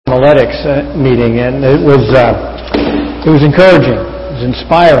homiletics meeting, and it was encouraging. It was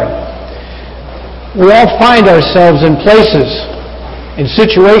inspiring. We all find ourselves in places, in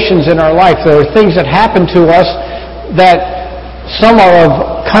situations in our life. There are things that happen to us that some are of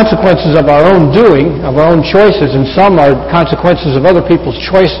consequences of our own doing, of our own choices, and some are consequences of other people's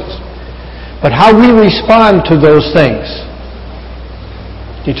choices. But how we respond to those things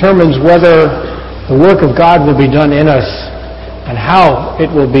determines whether the work of God will be done in us and how it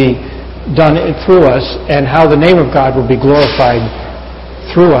will be done through us, and how the name of God will be glorified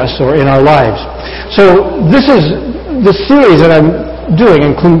through us or in our lives. So this is the series that I'm doing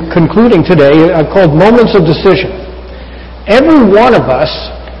and concluding today called Moments of Decision. Every one of us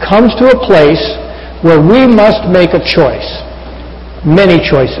comes to a place where we must make a choice. Many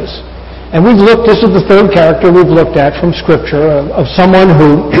choices. And this is the third character we've looked at from Scripture of someone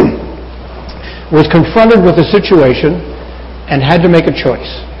who was confronted with a situation and had to make a choice.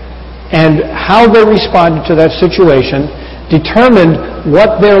 And how they responded to that situation determined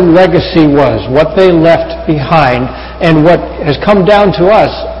what their legacy was, what they left behind, and what has come down to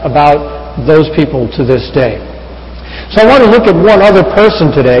us about those people to this day. So I want to look at one other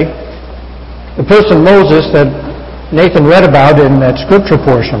person today, the person Moses that Nathan read about in that Scripture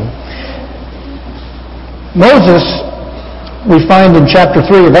portion. Moses, we find in chapter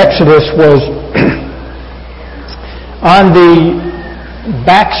 3 of Exodus, was on the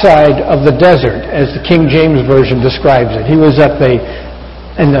backside of the desert, as the King James Version describes it. He was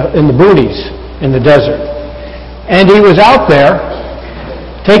in the boonies in the desert. And he was out there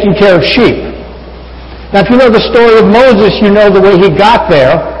taking care of sheep. Now, if you know the story of Moses, you know the way he got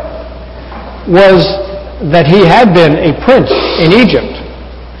there was that he had been a prince in Egypt.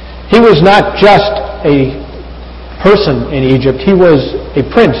 He was not just a person in Egypt. He was a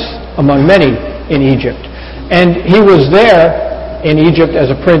prince among many in Egypt. And he was there in Egypt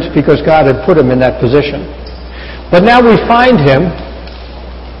as a prince because God had put him in that position. But now we find him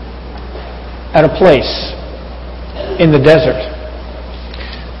at a place in the desert,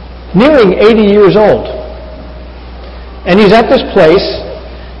 nearing 80 years old. And he's at this place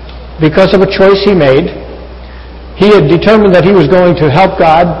because of a choice he made. He had determined that he was going to help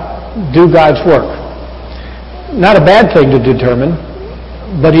God do God's work. Not a bad thing to determine,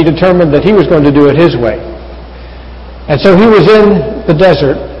 but he determined that he was going to do it his way. And so he was in the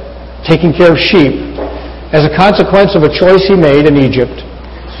desert taking care of sheep as a consequence of a choice he made in Egypt,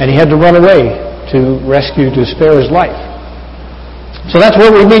 and he had to run away to spare his life. So that's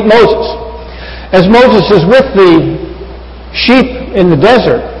where we meet Moses. As Moses is with the sheep in the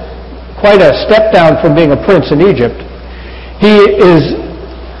desert, quite a step down from being a prince in Egypt, he is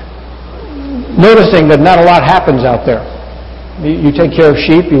noticing that not a lot happens out there. You take care of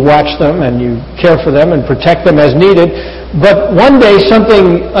sheep, you watch them, and you care for them and protect them as needed. But one day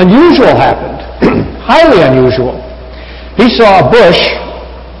something unusual happened, highly unusual. He saw a bush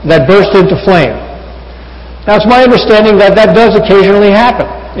that burst into flame. Now, it's my understanding that that does occasionally happen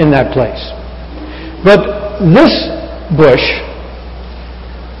in that place. But this bush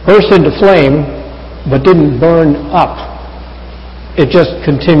burst into flame, but didn't burn up. It just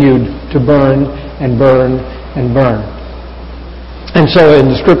continued to burn and burn and burn. And so in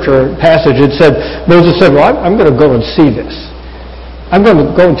the Scripture passage it said, Moses said, well, I'm going to go and see this. I'm going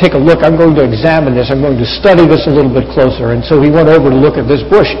to go and take a look. I'm going to examine this. I'm going to study this a little bit closer. And so he went over to look at this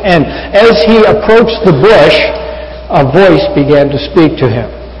bush. And as he approached the bush, a voice began to speak to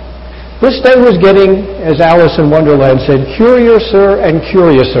him. This day was getting, as Alice in Wonderland said, curiouser and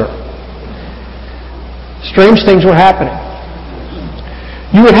curiouser. Strange things were happening.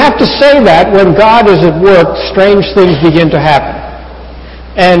 You would have to say that when God is at work, strange things begin to happen.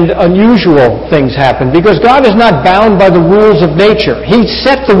 And unusual things happen, because God is not bound by the rules of nature. He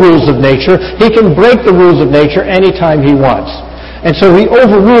set the rules of nature. He can break the rules of nature anytime He wants. And so He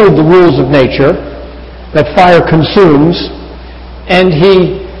overruled the rules of nature that fire consumes, and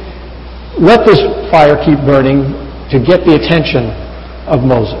He let this fire keep burning to get the attention of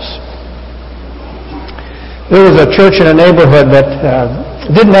Moses. There was a church in a neighborhood that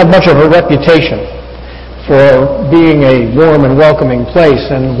didn't have much of a reputation for being a warm and welcoming place.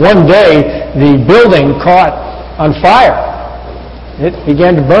 And one day, the building caught on fire. It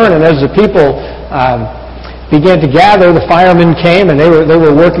began to burn, and as the people began to gather, the firemen came, and they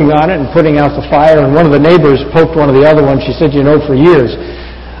were working on it and putting out the fire. And one of the neighbors poked one of the other ones. She said, for years,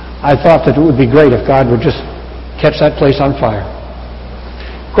 I thought that it would be great if God would just catch that place on fire.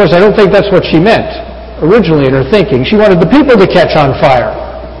 Of course, I don't think that's what she meant originally in her thinking. She wanted the people to catch on fire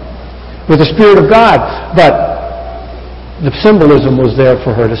with the Spirit of God, but the symbolism was there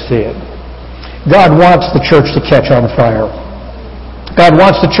for her to see it. God wants the church to catch on fire. God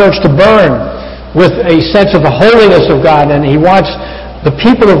wants the church to burn with a sense of the holiness of God, and He wants the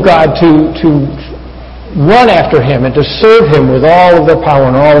people of God to run after Him and to serve Him with all of their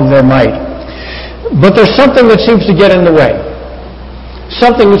power and all of their might. But there's something that seems to get in the way.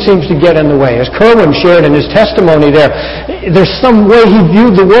 Something that seems to get in the way. As Kerwin shared in his testimony there's some way he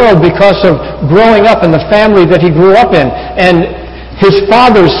viewed the world because of growing up in the family that he grew up in. And his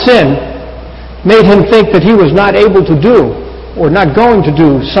father's sin made him think that he was not able to do or not going to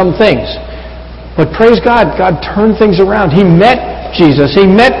do some things. But praise God, God turned things around. He met Jesus. He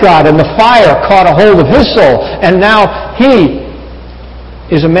met God, and the fire caught a hold of his soul. And now he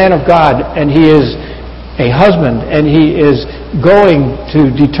is a man of God, and he is a husband, and he is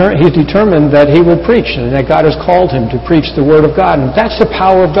he's determined that he will preach, and that God has called him to preach the Word of God. And that's the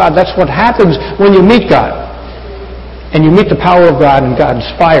power of God. That's what happens when you meet God. And you meet the power of God, and God's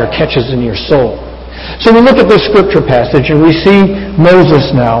fire catches in your soul. So we look at this scripture passage, and we see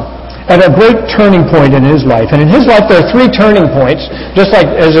Moses now at a great turning point in his life. And in his life there are three turning points, just like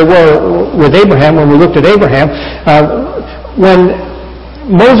as there were with Abraham when we looked at Abraham. When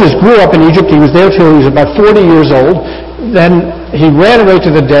Moses grew up in Egypt, he was there till he was about 40 years old. Then he ran away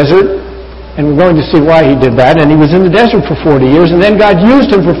to the desert, and we're going to see why he did that. And he was in the desert for 40 years, and then God used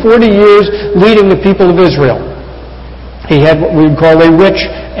him for 40 years leading the people of Israel. He had what we'd call a rich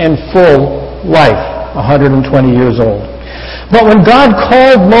and full life, 120 years old. But when God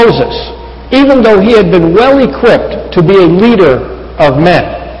called Moses, even though he had been well equipped to be a leader of men,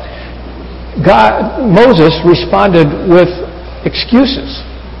 Moses responded with excuses,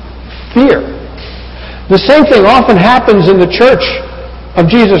 fear. The same thing often happens in the church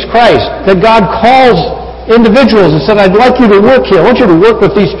of Jesus Christ, that God calls individuals and said, I'd like you to work here. I want you to work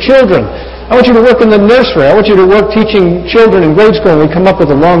with these children. I want you to work in the nursery. I want you to work teaching children in grade school. And we come up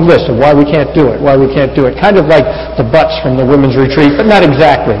with a long list of why we can't do it, why we can't do it. Kind of like the butts from the women's retreat, but not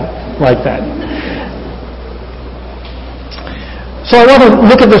exactly like that. So I want to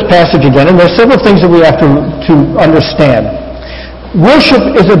look at this passage again, and there are several things that we have to understand.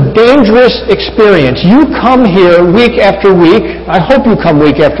 Worship is a dangerous experience. You come here week after week. I hope you come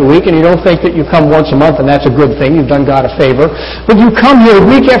week after week, and you don't think that you come once a month, and that's a good thing. You've done God a favor. But you come here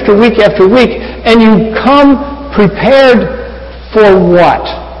week after week after week, and you come prepared for what?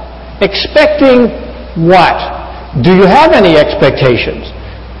 Expecting what? Do you have any expectations?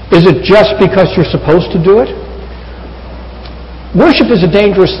 Is it just because you're supposed to do it? Worship is a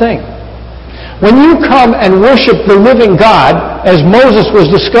dangerous thing. When you come and worship the living God, as Moses was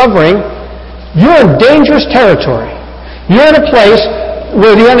discovering, you're in dangerous territory. You're in a place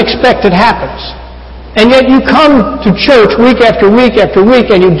where the unexpected happens. And yet you come to church week after week after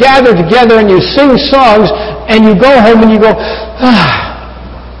week, and you gather together and you sing songs, and you go home and you go,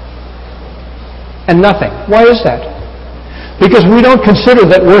 and nothing. Why is that? Because we don't consider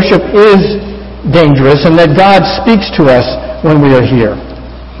that worship is dangerous and that God speaks to us when we are here.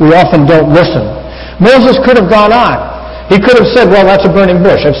 We often don't listen. Moses could have gone on. He could have said, well, that's a burning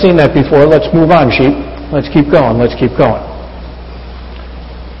bush. I've seen that before. Let's move on, sheep. Let's keep going. Let's keep going.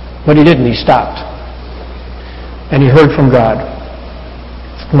 But he didn't. He stopped. And he heard from God.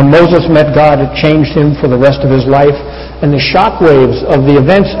 When Moses met God, it changed him for the rest of his life. And the shock waves of the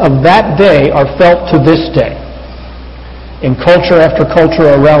events of that day are felt to this day. In culture after culture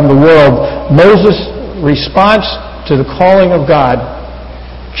around the world, Moses' response to the calling of God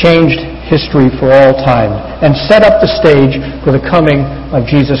changed history for all time and set up the stage for the coming of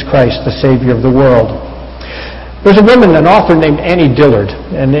Jesus Christ, the Savior of the world. There's a woman, an author named Annie Dillard,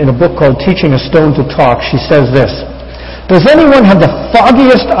 and in a book called Teaching a Stone to Talk, she says this: does anyone have the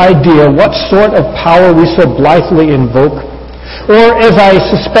foggiest idea what sort of power we so blithely invoke? Or, as I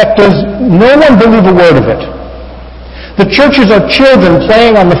suspect, does no one believe a word of it? The churches are children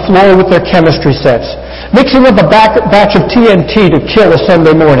playing on the floor with their chemistry sets, mixing up a batch of TNT to kill a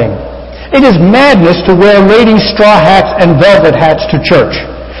Sunday morning. It is madness to wear ladies' straw hats and velvet hats to church.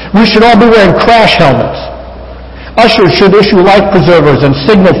 We should all be wearing crash helmets. Ushers should issue life preservers and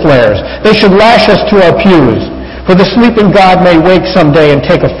signal flares. They should lash us to our pews. For the sleeping God may wake someday and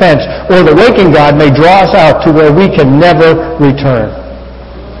take offense, or the waking God may draw us out to where we can never return.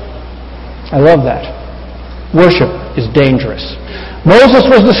 I love that. Worship is dangerous. Moses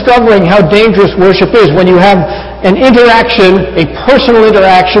was discovering how dangerous worship is when you have an interaction, a personal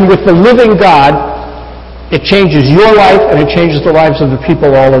interaction with the living God. It changes your life and it changes the lives of the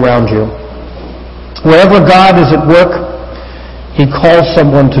people all around you. Wherever God is at work, He calls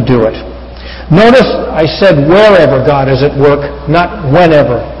someone to do it. Notice I said wherever God is at work, not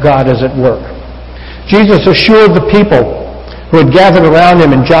whenever God is at work. Jesus assured the people who had gathered around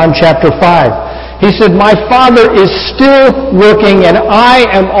Him in John chapter 5. He said, "My Father is still working, and I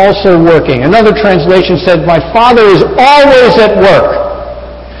am also working." Another translation said, "My Father is always at work."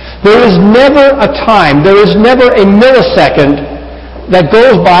 There is never a time, there is never a millisecond that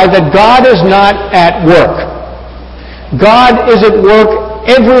goes by that God is not at work. God is at work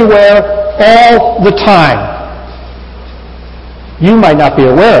everywhere, all the time. You might not be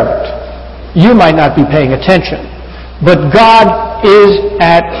aware of it. You might not be paying attention. But God is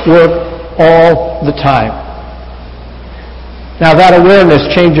at work all the time. Now that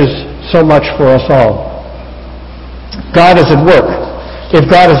awareness changes so much for us all. God is at work. If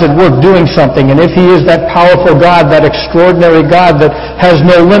God is at work doing something, and if He is that powerful God, that extraordinary God that has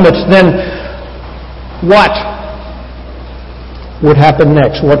no limits, then what would happen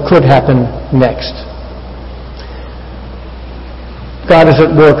next? What could happen next? God is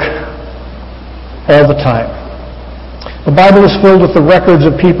at work all the time. The Bible is filled with the records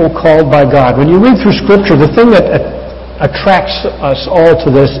of people called by God. When you read through Scripture, the thing that attracts us all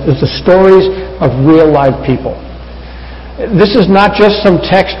to this is the stories of real live people. This is not just some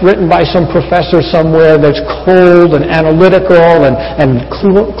text written by some professor somewhere that's cold and analytical and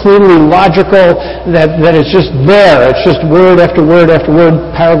clearly logical, that is just there. It's just word after word after word,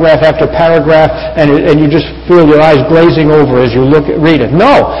 paragraph after paragraph, and you just feel your eyes glazing over as you read it.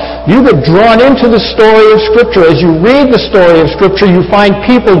 No. You get drawn into the story of Scripture. As you read the story of Scripture, you find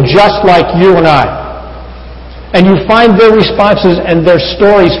people just like you and I. And you find their responses and their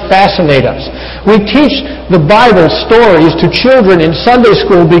stories fascinate us. We teach the Bible stories to children in Sunday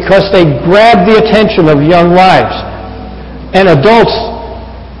school because they grab the attention of young lives. And adults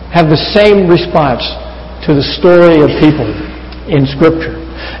have the same response to the story of people in Scripture.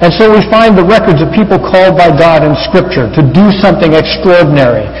 And so we find the records of people called by God in Scripture to do something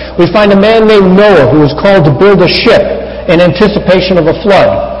extraordinary. We find a man named Noah who was called to build a ship in anticipation of a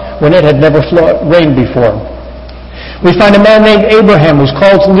flood when it had never rained before. We find a man named Abraham who's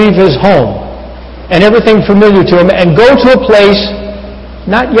called to leave his home and everything familiar to him and go to a place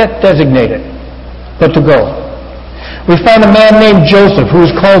not yet designated, but to go. We find a man named Joseph who is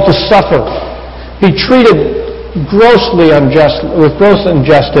called to suffer, be treated with gross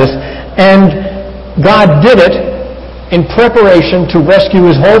injustice, and God did it in preparation to rescue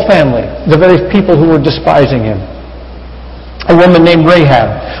his whole family, the very people who were despising him. A woman named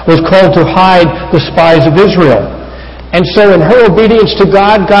Rahab was called to hide the spies of Israel. And so in her obedience to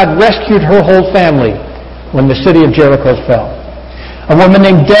God, God rescued her whole family when the city of Jericho fell. A woman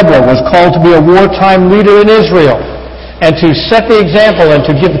named Deborah was called to be a wartime leader in Israel and to set the example and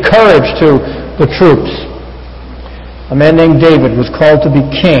to give courage to the troops. A man named David was called to be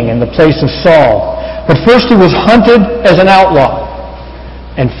king in the place of Saul. But first he was hunted as an outlaw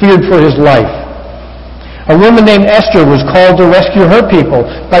and feared for his life. A woman named Esther was called to rescue her people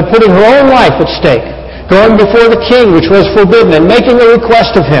by putting her own life at stake, going before the king, which was forbidden, and making a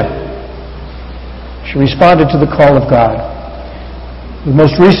request of him. She responded to the call of God. We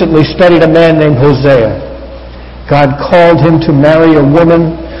most recently studied a man named Hosea. God called him to marry a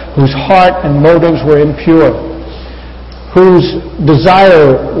woman whose heart and motives were impure, whose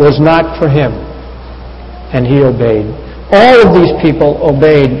desire was not for him, and he obeyed. All of these people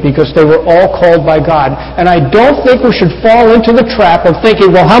obeyed because they were all called by God. And I don't think we should fall into the trap of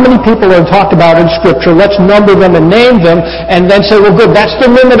thinking, well, how many people are talked about in Scripture? Let's number them and name them, and then say, well, good, that's the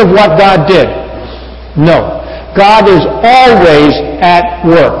limit of what God did. No. God is always at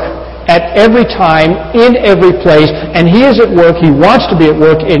work, at every time, in every place, and He is at work. He wants to be at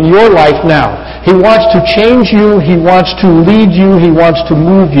work in your life now. He wants to change you. He wants to lead you. He wants to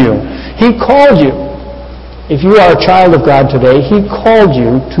move you. He called you. If you are a child of God today, He called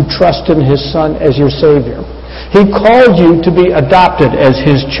you to trust in His Son as your Savior. He called you to be adopted as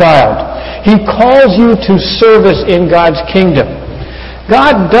His child. He calls you to service in God's kingdom.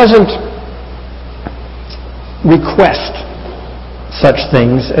 God doesn't request such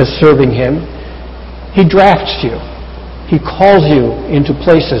things as serving Him. He drafts you. He calls you into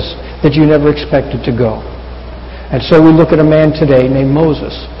places that you never expected to go. And so we look at a man today named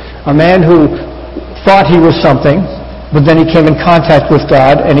Moses, a man who thought he was something, but then he came in contact with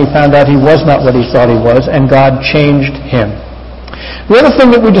God and he found out he was not what he thought he was, and God changed him. The other thing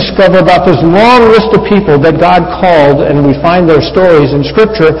that we discover about this long list of people that God called, and we find their stories in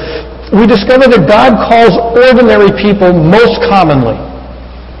Scripture, we discover that God calls ordinary people most commonly.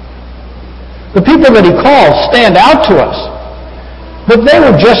 The people that He calls stand out to us, but they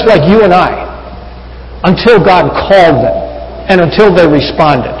were just like you and I until God called them and until they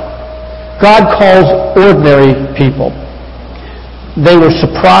responded. God calls ordinary people. They were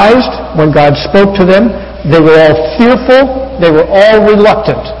surprised when God spoke to them. They were all fearful. They were all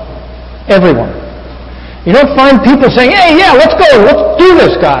reluctant. Everyone. You don't find people saying, hey, yeah, let's go, let's do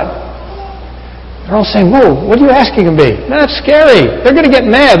this, God. They're all saying, whoa, what are you asking of me? That's scary. They're going to get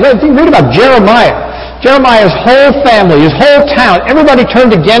mad. Read about Jeremiah. Jeremiah's whole family, his whole town, everybody turned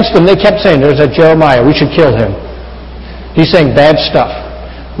against him. They kept saying, there's that Jeremiah, we should kill him. He's saying bad stuff.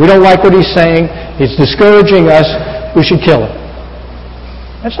 We don't like what he's saying. He's discouraging us. We should kill him.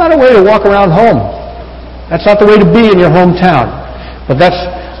 That's not a way to walk around home. That's not the way to be in your hometown. But that's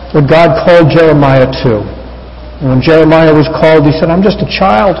what God called Jeremiah to. And when Jeremiah was called, he said, I'm just a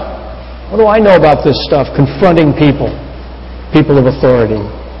child. What do I know about this stuff? Confronting people of authority.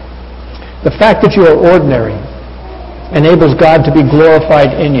 The fact that you are ordinary enables God to be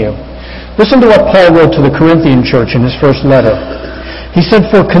glorified in you. Listen to what Paul wrote to the Corinthian church in his first letter. He said,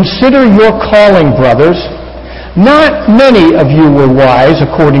 for consider your calling, brothers. Not many of you were wise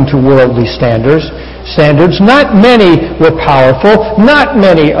according to worldly standards. Not many were powerful. Not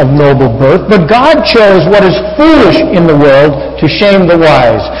many of noble birth. But God chose what is foolish in the world to shame the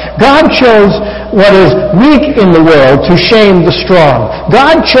wise. God chose what is weak in the world to shame the strong.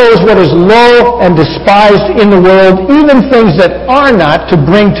 God chose what is low and despised in the world, even things that are not, to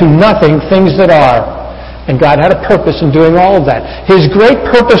bring to nothing things that are. And God had a purpose in doing all of that. His great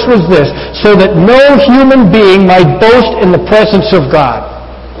purpose was this, so that no human being might boast in the presence of God.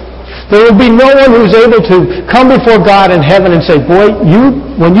 There will be no one who's able to come before God in heaven and say, boy,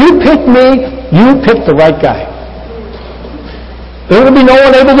 when you picked me, you picked the right guy. There will be no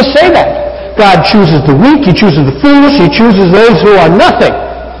one able to say that. God chooses the weak, He chooses the foolish, He chooses those who are nothing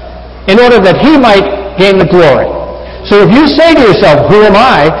in order that He might gain the glory. So if you say to yourself, who am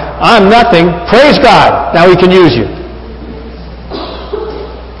I? I'm nothing. Praise God. Now He can use you.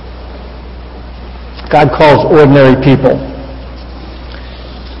 God calls ordinary people.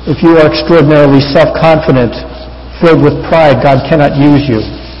 If you are extraordinarily self-confident, filled with pride, God cannot use you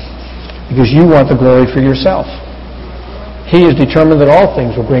because you want the glory for yourself. He is determined that all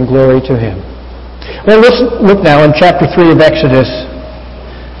things will bring glory to Him. Well, let's look now in chapter 3 of Exodus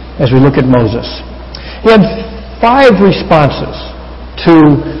as we look at Moses. He had 5 responses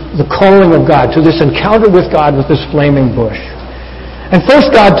to the calling of God, to this encounter with God with this flaming bush. And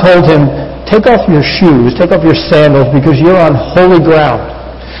first God told him, take off your shoes, take off your sandals, because you're on holy ground.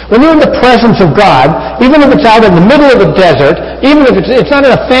 When you're in the presence of God, even if it's out in the middle of the desert, even if it's not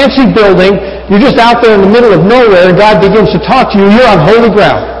in a fancy building, you're just out there in the middle of nowhere and God begins to talk to you, you're on holy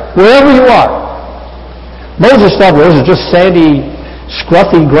ground, wherever you are. Moses thought, well, this is just sandy,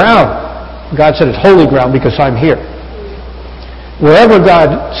 scruffy ground. God said, it's holy ground because I'm here. Wherever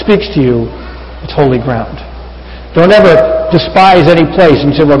God speaks to you, it's holy ground. Don't ever despise any place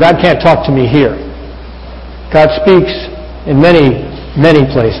and say, well, God can't talk to me here. God speaks in many, many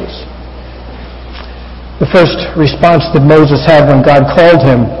places. The first response that Moses had when God called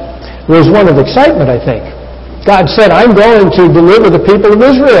him was one of excitement, I think. God said, I'm going to deliver the people of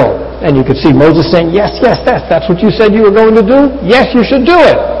Israel. And you could see Moses saying, yes, that's what you said you were going to do? Yes, you should do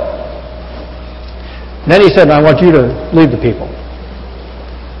it. And then he said, I want you to lead the people.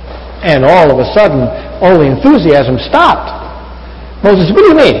 And all of a sudden, all the enthusiasm stopped. Moses, what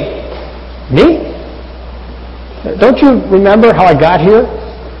do you mean? Me? Don't you remember how I got here?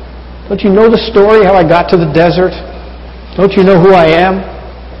 Don't you know the story, how I got to the desert? Don't you know who I am?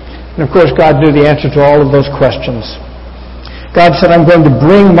 And of course, God knew the answer to all of those questions. God said, I'm going to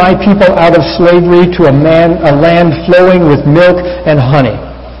bring my people out of slavery to a land flowing with milk and honey.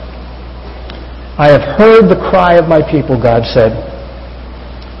 I have heard the cry of my people, God said.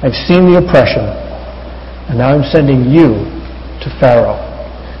 I've seen the oppression, and now I'm sending you to Pharaoh.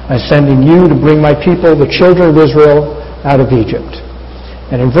 I'm sending you to bring my people, the children of Israel, out of Egypt.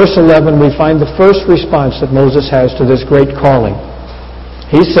 And in verse 11, we find the first response that Moses has to this great calling.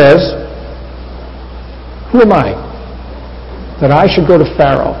 He says, who am I that I should go to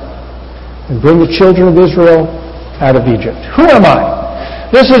Pharaoh and bring the children of Israel out of Egypt? Who am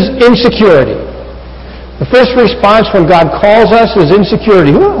I? This is insecurity. The first response when God calls us is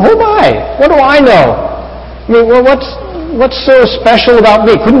insecurity. Who am I? What do I know? I mean, well, what's so special about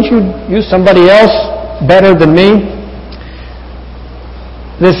me? Couldn't you use somebody else better than me?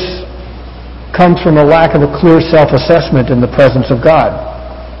 This comes from a lack of a clear self-assessment in the presence of God.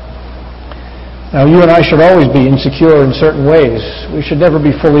 Now, you and I should always be insecure in certain ways. We should never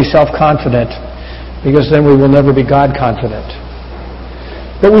be fully self-confident, because then we will never be God-confident.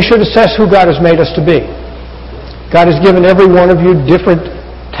 But we should assess who God has made us to be. God has given every one of you different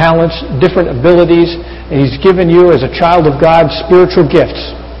talents, different abilities, and He's given you, as a child of God, spiritual gifts.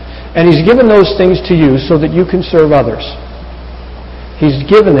 And He's given those things to you so that you can serve others. He's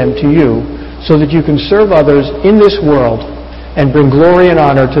given them to you so that you can serve others in this world and bring glory and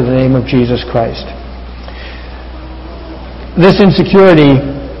honor to the name of Jesus Christ. This insecurity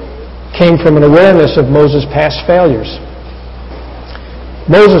came from an awareness of Moses' past failures.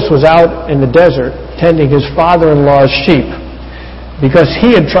 Moses was out in the desert tending his father-in-law's sheep because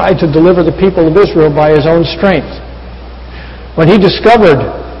he had tried to deliver the people of Israel by his own strength. When he discovered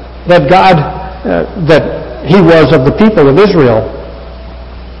that that he was of the people of Israel,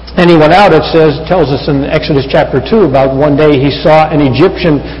 and he went out, tells us in Exodus chapter 2 about one day he saw an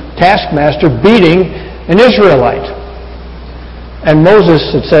Egyptian taskmaster beating an Israelite. And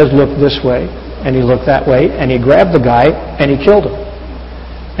Moses, it says, looked this way, and he looked that way, and he grabbed the guy, and he killed him.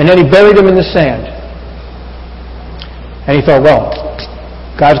 And then he buried him in the sand. And he thought, well,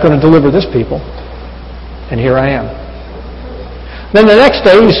 God's going to deliver this people, and here I am. Then the next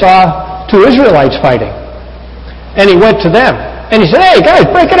day he saw two Israelites fighting. And he went to them. And he said, hey, guys,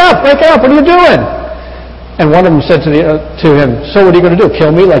 break it up, what are you doing? And one of them said to him, so what are you going to do, kill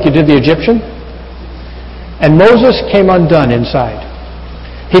me like you did the Egyptian? And Moses came undone inside.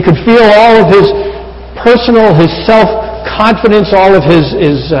 He could feel all of his personal, his self-confidence, all of his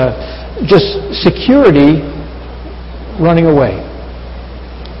just security running away.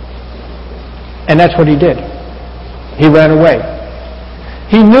 And that's what he did. He ran away.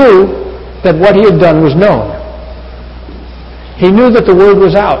 He knew that what he had done was known. He knew that the word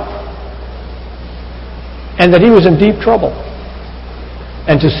was out and that he was in deep trouble.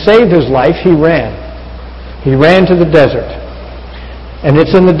 And to save his life, he ran. He ran to the desert. And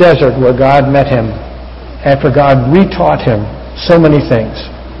it's in the desert where God met him after God retaught him so many things.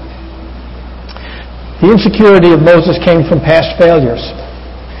 The insecurity of Moses came from past failures.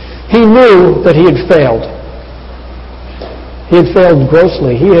 He knew that he had failed. He had failed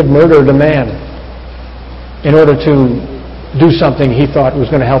grossly. He had murdered a man in order to do something he thought was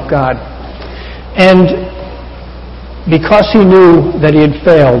going to help God. And because he knew that he had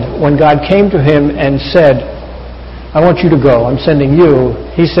failed, when God came to him and said, I want you to go, I'm sending you,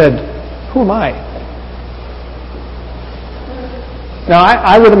 he said, who am I? Now,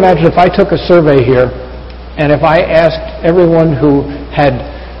 I would imagine if I took a survey here, and if I asked everyone who had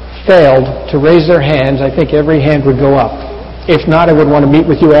failed to raise their hands, I think every hand would go up. If not, I would want to meet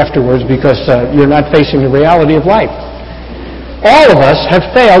with you afterwards because you're not facing the reality of life. All of us have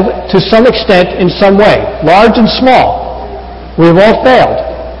failed to some extent in some way, large and small. We've all failed.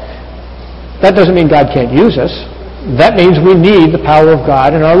 That doesn't mean God can't use us. That means we need the power of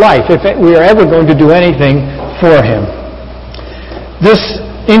God in our life if we are ever going to do anything for Him. This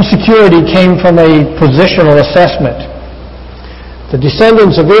insecurity came from a positional assessment. The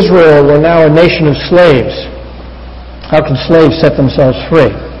descendants of Israel were now a nation of slaves. How can slaves set themselves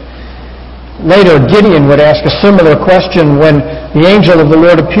free? Later, Gideon would ask a similar question when the angel of the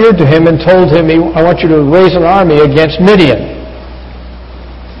Lord appeared to him and told him, I want you to raise an army against Midian.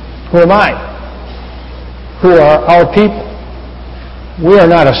 Who am I? Who are our people? We are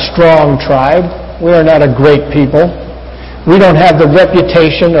not a strong tribe. We are not a great people. We don't have the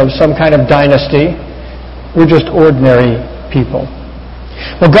reputation of some kind of dynasty. We're just ordinary people.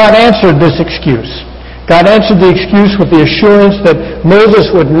 Well, God answered this excuse. God answered the excuse with the assurance that Moses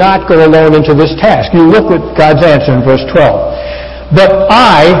would not go alone into this task. You look at God's answer in verse 12. But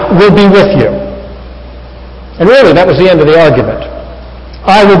I will be with you. And really, that was the end of the argument.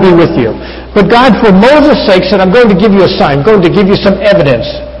 I will be with you. But God, for Moses' sake, said, I'm going to give you a sign. I'm going to give you some evidence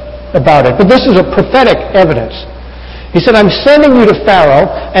about it. But this is a prophetic evidence. He said, I'm sending you to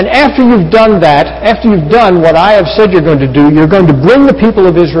Pharaoh, and after you've done that, after you've done what I have said you're going to do, you're going to bring the people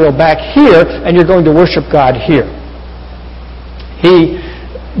of Israel back here, and you're going to worship God here. He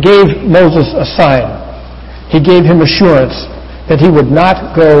gave Moses a sign. He gave him assurance that he would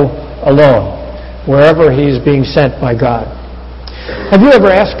not go alone wherever he is being sent by God. Have you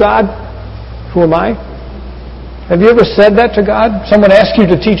ever asked God, who am I? Have you ever said that to God? Someone asked you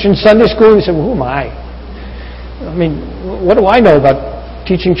to teach in Sunday school, and you said, well, who am I? I mean, what do I know about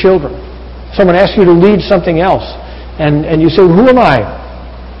teaching children? Someone asks you to lead something else, and you say, well, who am I?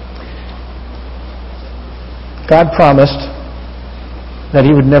 God promised that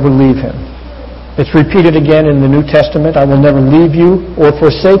He would never leave him. It's repeated again in the New Testament, I will never leave you or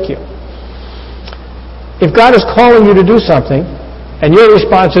forsake you. If God is calling you to do something, and your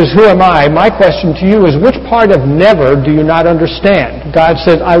response is, who am I? My question to you is, which part of never do you not understand? God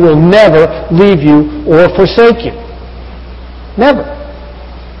said, I will never leave you or forsake you. Never.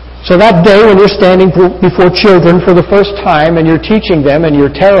 So that day when you're standing before children for the first time and you're teaching them and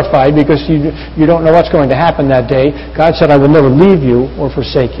you're terrified because you don't know what's going to happen that day, God said, I will never leave you or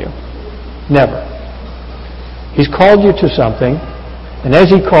forsake you. Never. He's called you to something, and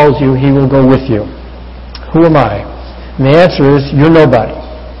as He calls you, He will go with you. Who am I? And the answer is, you're nobody.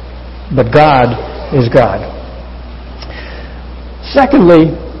 But God is God.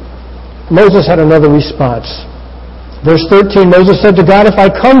 Secondly, Moses had another response. Verse 13, Moses said to God, if I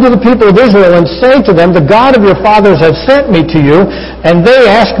come to the people of Israel and say to them, the God of your fathers has sent me to you, and they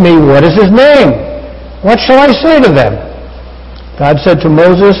ask me, what is his name? What shall I say to them? God said to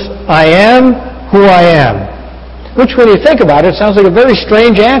Moses, I am who I am. Which, when you think about it, sounds like a very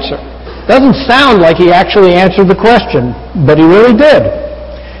strange answer. Doesn't sound like he actually answered the question, but he really did.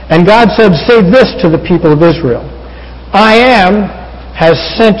 And God said, say this to the people of Israel. I am has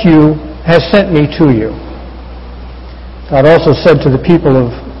sent me to you. God also said to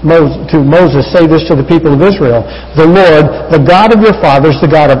Moses, say this to the people of Israel. The Lord, the God of your fathers,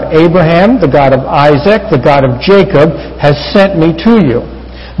 the God of Abraham, the God of Isaac, the God of Jacob, has sent me to you.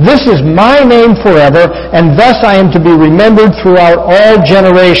 This is my name forever, and thus I am to be remembered throughout all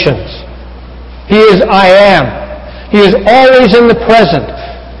generations. He is I am. He is always in the present.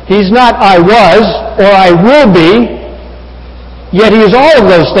 He's not I was or I will be, yet he is all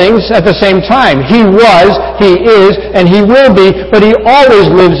of those things at the same time. He was, he is, and he will be, but he always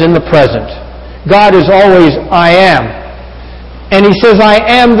lives in the present. God is always I am. And he says, I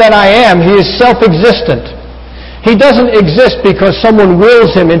am that I am. He is self-existent. He doesn't exist because someone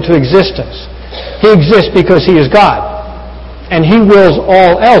wills him into existence. He exists because he is God. And he wills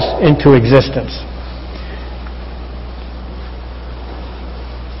all else into existence.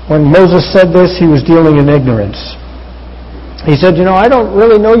 When Moses said this, he was dealing in ignorance. He said, I don't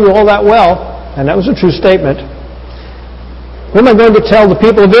really know you all that well. And that was a true statement. What am I going to tell the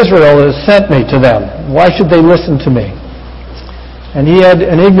people of Israel that has sent me to them? Why should they listen to me? And he had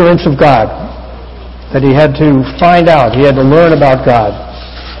an ignorance of God that he had to find out. He had to learn about God.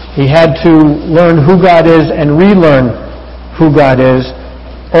 He had to learn who God is and relearn who God is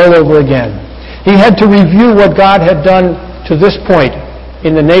all over again. He had to review what God had done to this point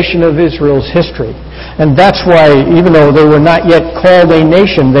in the nation of Israel's history. And that's why, even though they were not yet called a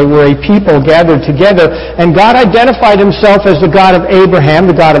nation, they were a people gathered together. And God identified himself as the God of Abraham,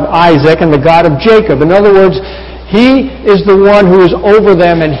 the God of Isaac, and the God of Jacob. In other words, he is the one who is over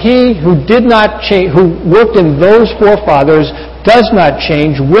them, and he who did not change, who worked in those forefathers, does not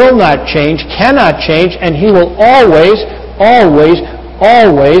change, will not change, cannot change, and he will always, always,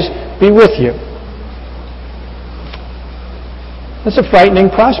 always be with you. That's a frightening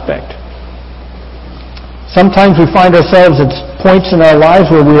prospect. Sometimes we find ourselves at points in our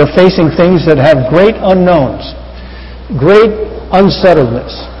lives where we are facing things that have great unknowns, great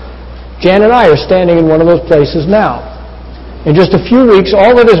unsettledness. Jan and I are standing in one of those places now. In just a few weeks,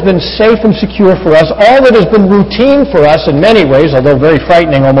 all that has been safe and secure for us, all that has been routine for us in many ways, although very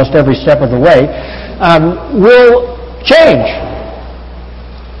frightening almost every step of the way, will change.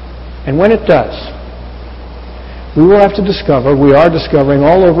 And when it does, we will have to discover, we are discovering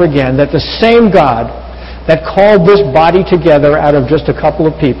all over again, that the same God that called this body together out of just a couple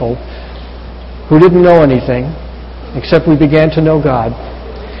of people who didn't know anything, except we began to know God,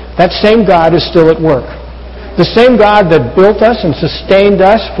 that same God is still at work. The same God that built us and sustained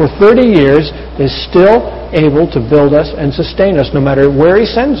us for 30 years is still able to build us and sustain us no matter where he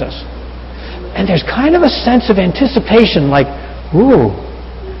sends us. And there's kind of a sense of anticipation like, ooh,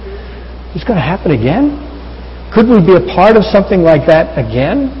 it's going to happen again? Could we be a part of something like that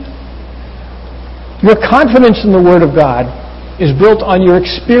again? Your confidence in the Word of God is built on your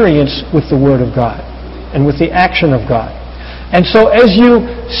experience with the Word of God and with the action of God. And so as you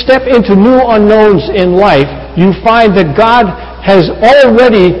step into new unknowns in life, you find that God has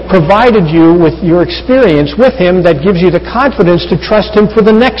already provided you with your experience with him that gives you the confidence to trust him for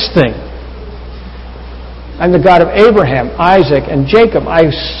the next thing. I'm the God of Abraham, Isaac, and Jacob.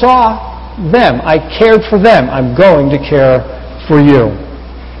 I saw them. I cared for them. I'm going to care for you.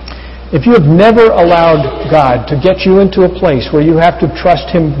 If you have never allowed God to get you into a place where you have to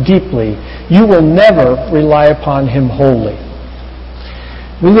trust him deeply, you will never rely upon him wholly.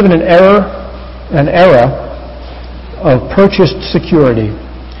 We live in an era of purchased security.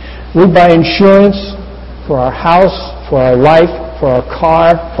 We buy insurance for our house, for our life, for our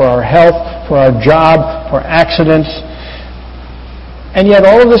car, for our health, for our job, for accidents. And yet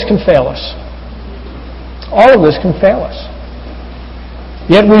all of this can fail us. All of this can fail us.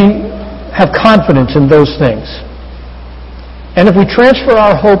 Yet we have confidence in those things. And if we transfer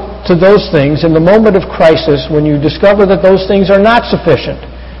our hope to those things in the moment of crisis, when you discover that those things are not sufficient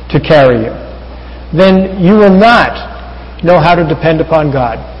to carry you, then you will not know how to depend upon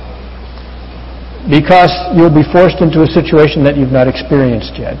God, because you'll be forced into a situation that you've not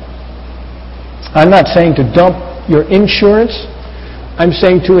experienced yet. I'm not saying to dump your insurance. I'm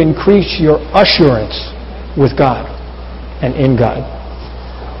saying to increase your assurance with God and in God.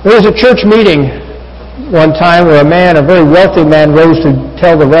 There was a church meeting one time where a very wealthy man, rose to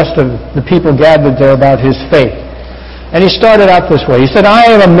tell the rest of the people gathered there about his faith. And he started out this way. He said,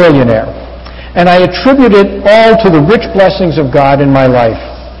 "I am a millionaire, and I attribute it all to the rich blessings of God in my life.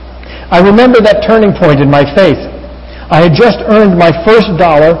 I remember that turning point in my faith. I had just earned my first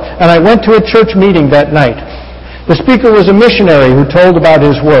dollar, and I went to a church meeting that night. The speaker was a missionary who told about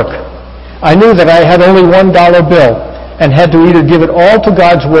his work. I knew that I had only $1 bill and had to either give it all to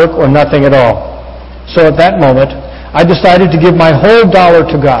God's work or nothing at all. So at that moment, I decided to give my whole dollar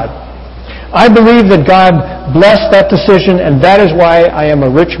to God. I believe that God blessed that decision, and that is why I am a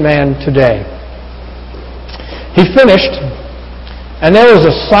rich man today." He finished, and there was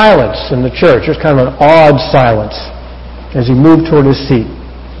a silence in the church. It was kind of an awed silence as he moved toward his seat.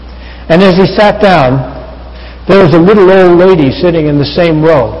 And as he sat down, there was a little old lady sitting in the same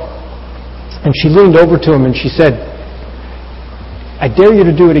row. And she leaned over to him and she said, "I dare you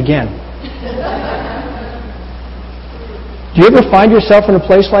to do it again." Do you ever find yourself in a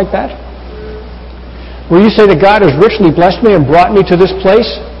place like that? Where you say that God has richly blessed me and brought me to this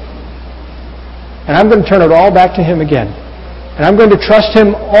place, and I'm going to turn it all back to Him again. And I'm going to trust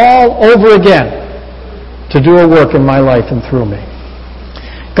Him all over again to do a work in my life and through me.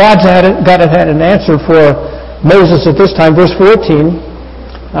 God had an answer for Moses at this time. Verse 14,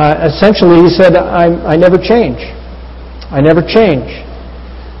 essentially he said, I never change. I never change.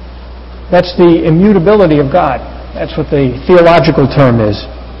 That's the immutability of God. That's what the theological term is.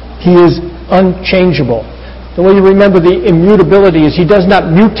 He is unchangeable. The way you remember the immutability is He does not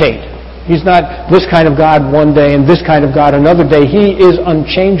mutate. He's not this kind of God one day and this kind of God another day. He is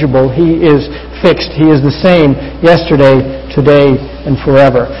unchangeable. He is fixed. He is the same yesterday, today, and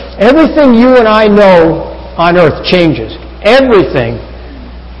forever. Everything you and I know on earth changes. Everything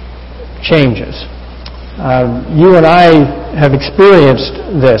changes. You and I have experienced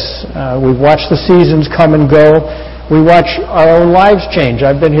this. We've watched the seasons come and go. We watch our own lives change.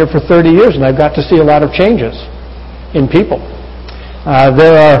 I've been here for 30 years and I've got to see a lot of changes in people.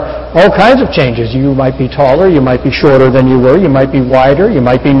 There are all kinds of changes. You might be taller, you might be shorter than you were, you might be wider, you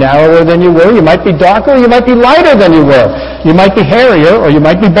might be narrower than you were, you might be darker, you might be lighter than you were. You might be hairier or you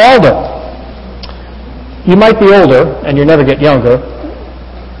might be balder. You might be older and you never get younger,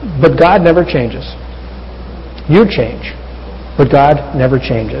 but God never changes. You change, but God never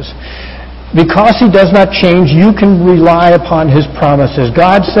changes. Because He does not change, you can rely upon His promises.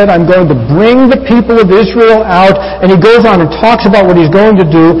 God said, I'm going to bring the people of Israel out, and He goes on and talks about what He's going to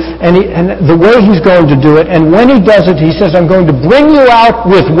do and the way He's going to do it. And when He does it, He says, I'm going to bring you out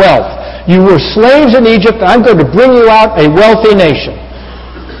with wealth. You were slaves in Egypt, and I'm going to bring you out a wealthy nation.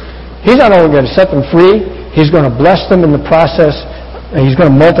 He's not only going to set them free, He's going to bless them in the process, and He's going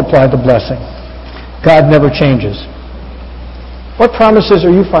to multiply the blessing. God never changes. What promises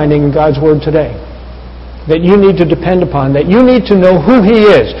are you finding in God's Word today that you need to depend upon, that you need to know who He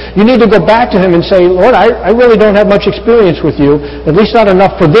is? You need to go back to Him and say, Lord, I really don't have much experience with you, at least not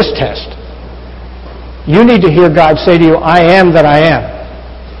enough for this test. You need to hear God say to you, I am that I am.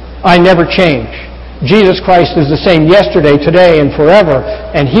 I never change. Jesus Christ is the same yesterday, today, and forever,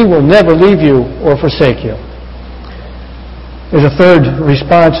 and He will never leave you or forsake you. There's a third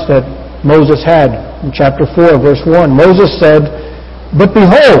response that Moses had in chapter 4, verse 1. Moses said, But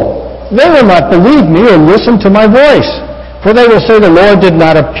behold, they will not believe me or listen to my voice, for they will say the Lord did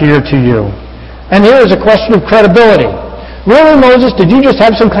not appear to you. And here is a question of credibility. Really, Moses, did you just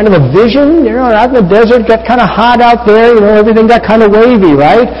have some kind of a vision? You know, out in the desert, got kind of hot out there, everything got kind of wavy,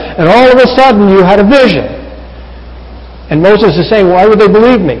 right? And all of a sudden you had a vision. And Moses is saying, why would they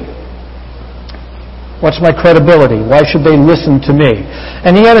believe me? What's my credibility? Why should they listen to me?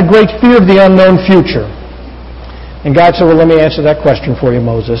 And he had a great fear of the unknown future. And God said, well, let me answer that question for you,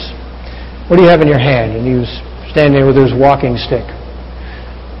 Moses. What do you have in your hand? And he was standing there with his walking stick.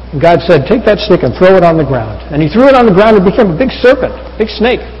 And God said, take that stick and throw it on the ground. And he threw it on the ground and it became a big serpent, big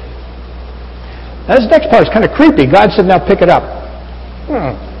snake. Now, this next part is kind of creepy. God said, now pick it up.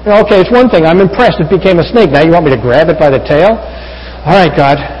 Okay, it's one thing. I'm impressed. It became a snake. Now you want me to grab it by the tail? All right,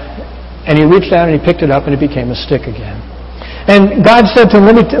 God. And he reached down and he picked it up and it became a stick again. And God said to him,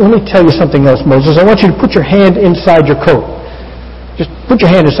 let me tell you something else, Moses. I want you to put your hand inside your coat. Just put your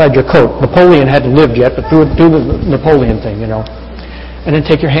hand inside your coat. Napoleon hadn't lived yet, but do the Napoleon thing, And then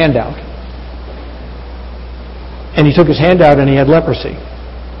take your hand out. And he took his hand out and he had leprosy.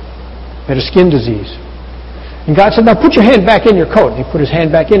 He had a skin disease. And God said, now put your hand back in your coat. And he put his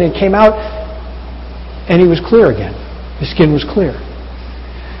hand back in and it came out and he was clear again. His skin was clear.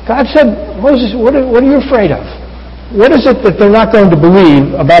 God said, Moses, what are you afraid of? What is it that they're not going to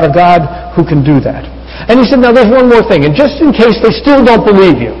believe about a God who can do that? And he said, now there's one more thing. And just in case they still don't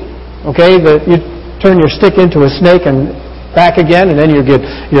believe you, okay, turn your stick into a snake and back again, and then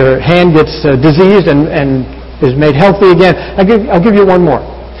your hand gets diseased and is made healthy again. I'll give you one more.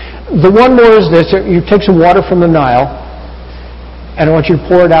 The one more is this. You take some water from the Nile, and I want you to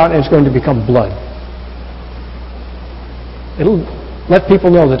pour it out, and it's going to become blood. It'll let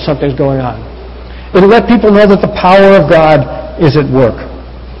people know that something's going on. It'll let people know that the power of God is at work.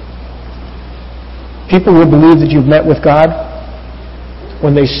 People will believe that you've met with God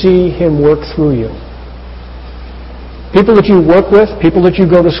when they see Him work through you. People that you work with, people that you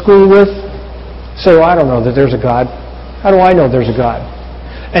go to school with, say, I don't know that there's a God. How do I know there's a God?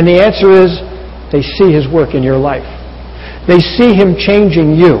 And the answer is, they see His work in your life. They see Him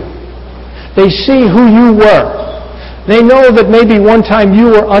changing you. They see who you were. They know that maybe one time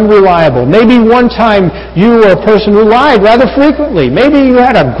you were unreliable. Maybe one time you were a person who lied rather frequently. Maybe you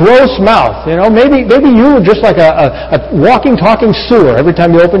had a gross mouth. Maybe you were just like a walking, talking sewer every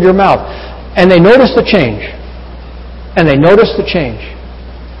time you opened your mouth. And they noticed the change. And they noticed the change.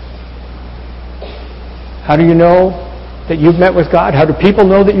 How do you know that you've met with God? How do people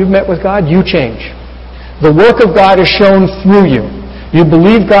know that you've met with God? You change. The work of God is shown through you. You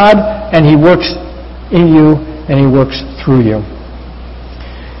believe God, and He works in you, and He works through you.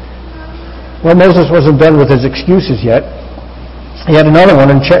 Well, Moses wasn't done with his excuses yet. He had another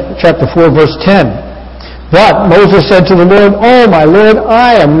one in chapter 4, verse 10. But Moses said to the Lord, "Oh, my Lord,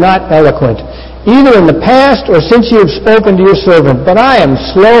 I am not eloquent, either in the past or since you have spoken to your servant, but I am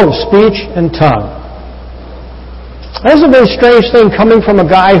slow of speech and tongue." That's a very strange thing coming from a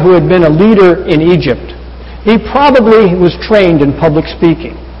guy who had been a leader in Egypt. He probably was trained in public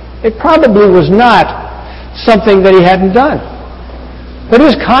speaking. It probably was not something that he hadn't done. But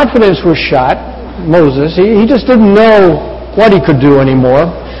his confidence was shot, Moses. He just didn't know what he could do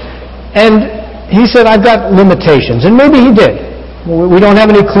anymore. And he said, I've got limitations. And maybe he did. We don't have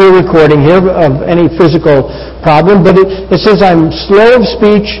any clear recording here of any physical problem, but it says, I'm slow of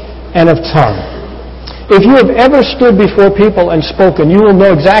speech and of tongue. If you have ever stood before people and spoken, you will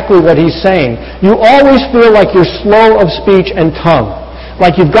know exactly what he's saying. You always feel like you're slow of speech and tongue.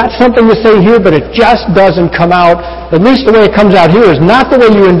 Like you've got something to say here, but it just doesn't come out. At least the way it comes out here is not the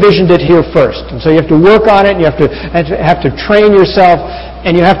way you envisioned it here first. And so you have to work on it, and you have to train yourself,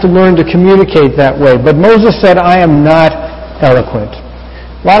 and you have to learn to communicate that way. But Moses said, I am not eloquent.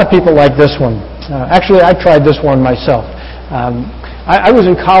 A lot of people like this one. Actually, I tried this one myself. I was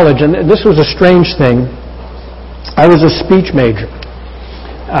in college, and this was a strange thing. I was a speech major,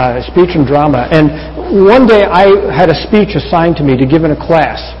 speech and drama. And one day I had a speech assigned to me to give in a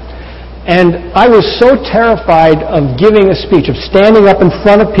class. And I was so terrified of giving a speech, of standing up in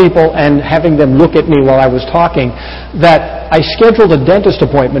front of people and having them look at me while I was talking, that I scheduled a dentist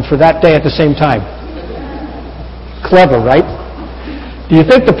appointment for that day at the same time. Clever, right? Do you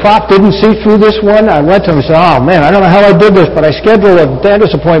think the prop didn't see through this one? I went to him and said, oh man, I don't know how I did this, but I scheduled a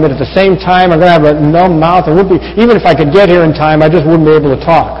dentist appointment at the same time. I'm going to have a numb mouth. Even if I could get here in time, I just wouldn't be able to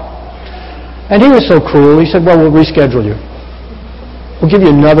talk. And he was so cruel. He said, well, we'll reschedule you. We'll give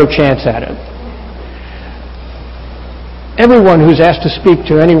you another chance at it. Everyone who's asked to speak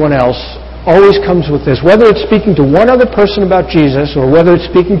to anyone else always comes with this. Whether it's speaking to one other person about Jesus or whether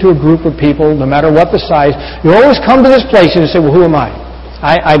it's speaking to a group of people, no matter what the size, you always come to this place and you say, well, who am I?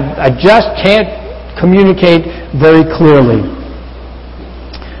 I just can't communicate very clearly.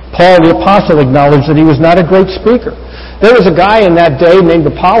 Paul the Apostle acknowledged that he was not a great speaker. There was a guy in that day named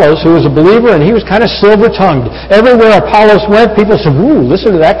Apollos who was a believer, and he was kind of silver-tongued. Everywhere Apollos went, people said, ooh,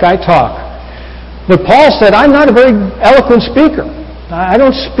 listen to that guy talk. But Paul said, I'm not a very eloquent speaker. I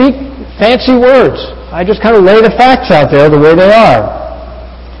don't speak fancy words. I just kind of lay the facts out there the way they are.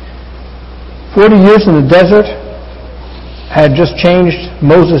 40 years in the desert had just changed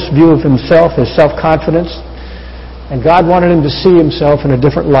Moses' view of himself, his self-confidence. And God wanted him to see himself in a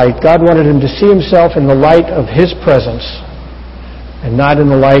different light. God wanted him to see himself in the light of His presence and not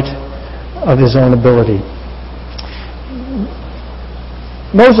in the light of his own ability.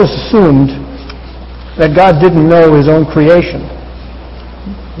 Moses assumed that God didn't know His own creation.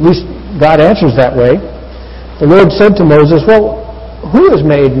 At least God answers that way. The Lord said to Moses, well, who has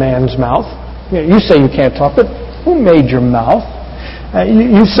made man's mouth? You say you can't talk, but who made your mouth?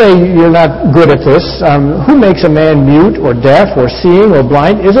 You say you're not good at this. Who makes a man mute or deaf or seeing or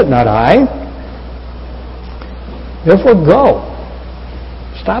blind? Is it not I? Therefore go.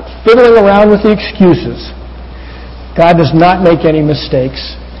 Stop fiddling around with the excuses. God does not make any mistakes.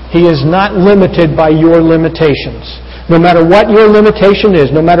 He is not limited by your limitations. No matter what your limitation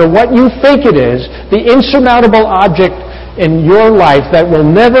is, no matter what you think it is, the insurmountable object in your life that will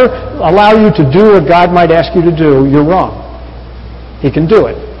never allow you to do what God might ask you to do, you're wrong. He can do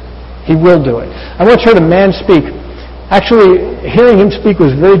it. He will do it. I once heard a man speak. Actually, hearing him speak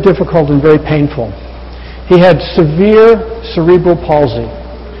was very difficult and very painful. He had severe cerebral palsy.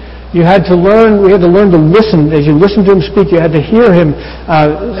 We had to learn to listen. As you listen to him speak, you had to hear him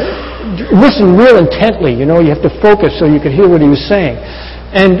listen real intently. You have to focus so you could hear what he was saying.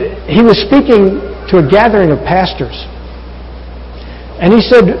 And he was speaking to a gathering of pastors. And he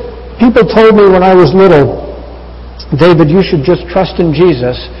said, people told me when I was little, David, you should just trust in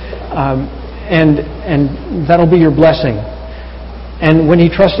Jesus, and that'll be your blessing. And when he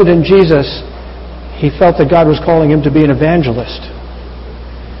trusted in Jesus, he felt that God was calling him to be an evangelist.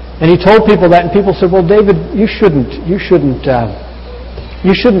 And he told people that, and people said, well, David, you shouldn't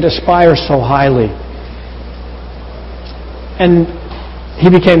aspire so highly. And he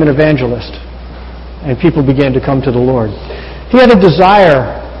became an evangelist, and people began to come to the Lord. He had a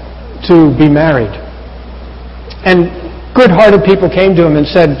desire to be married. And good-hearted people came to him and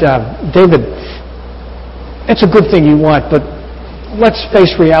said, David, it's a good thing you want, but let's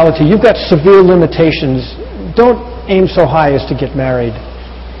face reality. You've got severe limitations. Don't aim so high as to get married.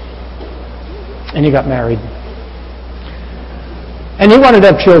 And he got married. And he wanted to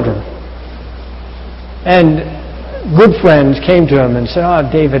have children. And good friends came to him and said, oh,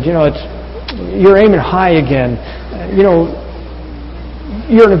 David, you're aiming high again.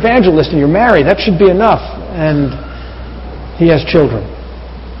 You're an evangelist and you're married. That should be enough. And he has children.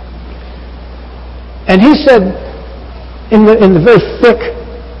 And he said, in the very thick,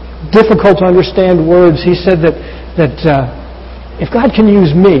 difficult to understand words, he said that if God can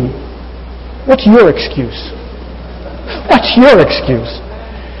use me, what's your excuse? What's your excuse?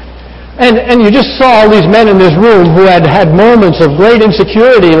 And you just saw all these men in this room who had moments of great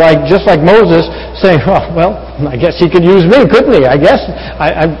insecurity, just like Moses, saying, oh, well, I guess he could use me, couldn't he? I guess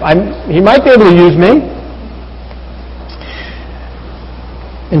he might be able to use me.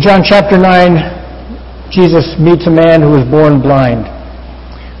 In John chapter 9, Jesus meets a man who was born blind.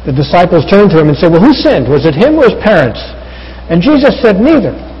 The disciples turned to him and said, well, who sinned? Was it him or his parents? And Jesus said,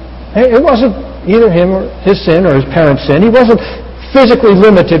 neither. It wasn't either him or his sin or his parents' sin. He wasn't physically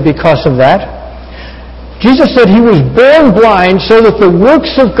limited because of that. Jesus said he was born blind so that the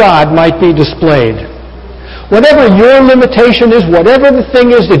works of God might be displayed. Whatever your limitation is, whatever the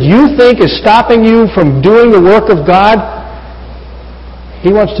thing is that you think is stopping you from doing the work of God, he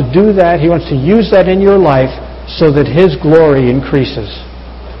wants to do that. He wants to use that in your life so that his glory increases.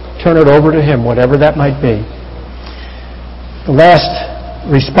 Turn it over to him, whatever that might be. The last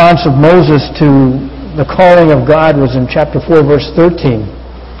response of Moses to the calling of God was in chapter 4, verse 13.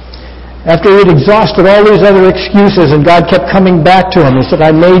 After he had exhausted all these other excuses and God kept coming back to him, he said, I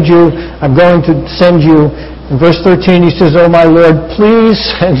made you, I'm going to send you. In verse 13 he says, oh my Lord, please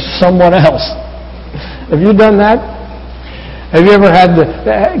send someone else. Have you done that? Have you ever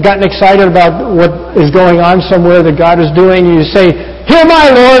gotten excited about what is going on somewhere that God is doing? And you say, here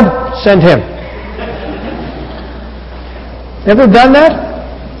my Lord, send him. Ever done that?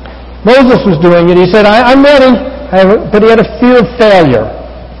 Moses was doing it. He said, I'm ready, but he had a fear of failure.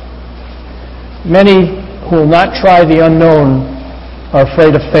 Many who will not try the unknown are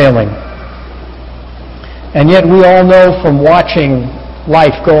afraid of failing. And yet we all know from watching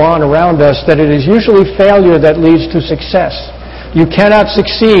life go on around us that it is usually failure that leads to success. You cannot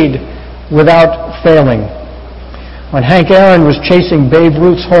succeed without failing. When Hank Aaron was chasing Babe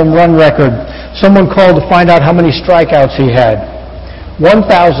Ruth's home run record, someone called to find out how many strikeouts he had.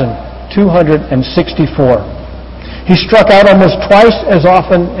 1,264. He struck out almost twice as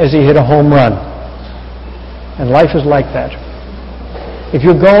often as he hit a home run. And life is like that. If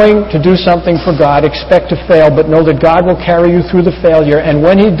you're going to do something for God, expect to fail, but know that God will carry you through the failure, and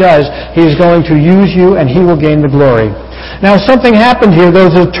when he does, he is going to use you and he will gain the glory. Now something happened here.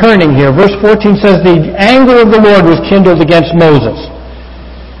 There's a turning here. Verse 14 says, the anger of the Lord was kindled against Moses.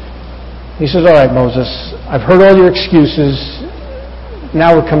 He says, all right, Moses, I've heard all your excuses.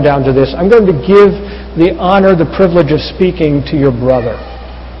 Now we'll come down to this. I'm going to give the honor, the privilege of speaking to your brother.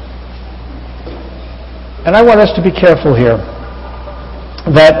 And I want us to be careful here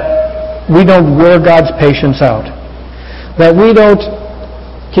that we don't wear God's patience out. That we don't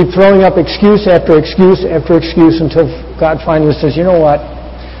keep throwing up excuse after excuse after excuse until God finally says, you know what?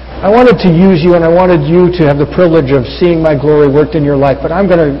 I wanted to use you and I wanted you to have the privilege of seeing my glory worked in your life, but I'm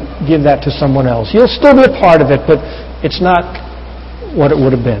going to give that to someone else. You'll still be a part of it, but it's not what it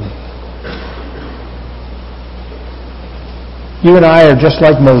would have been. You and I are just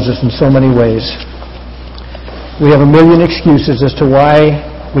like Moses in so many ways. We have a million excuses as to why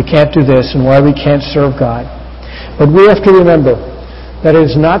we can't do this and why we can't serve God. But we have to remember that it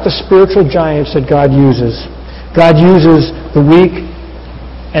is not the spiritual giants that God uses. God uses the weak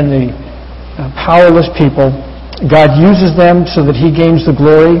and the powerless people. God uses them so that He gains the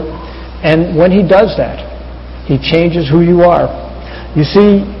glory. And when He does that, He changes who you are. You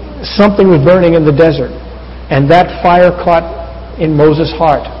see, something was burning in the desert, and that fire caught in Moses'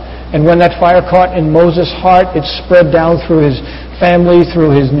 heart. And when that fire caught in Moses' heart, it spread down through his family,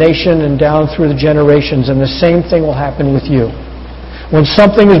 through his nation, and down through the generations. And the same thing will happen with you. When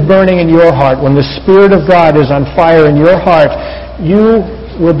something is burning in your heart, when the Spirit of God is on fire in your heart, you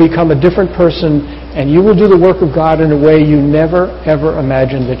will become a different person, and you will do the work of God in a way you never, ever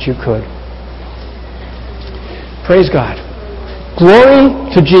imagined that you could. Praise God. Glory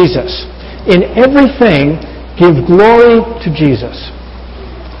to Jesus. In everything, give glory to Jesus.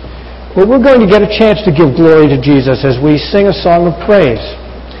 Well, we're going to get a chance to give glory to Jesus as we sing a song of praise.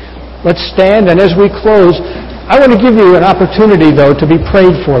 Let's stand, and as we close, I want to give you an opportunity, though, to be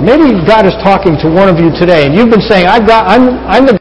prayed for. Maybe God is talking to one of you today, and you've been saying, I'm the